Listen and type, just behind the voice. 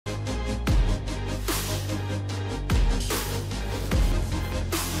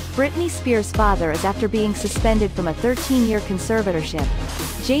Britney Spears' father is after being suspended from a 13-year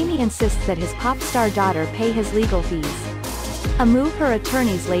conservatorship. Jamie insists that his pop star daughter pay his legal fees. A move her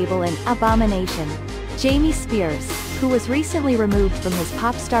attorneys label an abomination. Jamie Spears, who was recently removed from his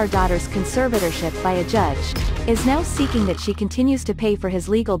pop star daughter's conservatorship by a judge, is now seeking that she continues to pay for his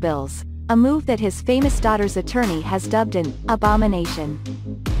legal bills, a move that his famous daughter's attorney has dubbed an abomination.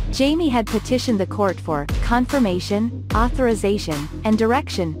 Jamie had petitioned the court for confirmation, authorization, and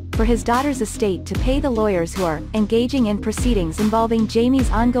direction for his daughter's estate to pay the lawyers who are engaging in proceedings involving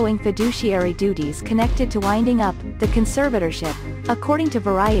Jamie's ongoing fiduciary duties connected to winding up the conservatorship, according to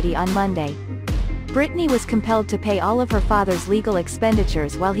Variety on Monday. Britney was compelled to pay all of her father's legal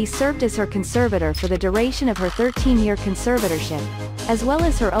expenditures while he served as her conservator for the duration of her 13-year conservatorship, as well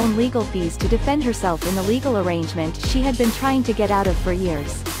as her own legal fees to defend herself in the legal arrangement she had been trying to get out of for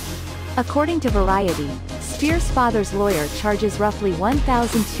years. According to Variety, Spears' father's lawyer charges roughly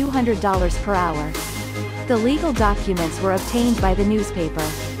 $1,200 per hour. The legal documents were obtained by the newspaper.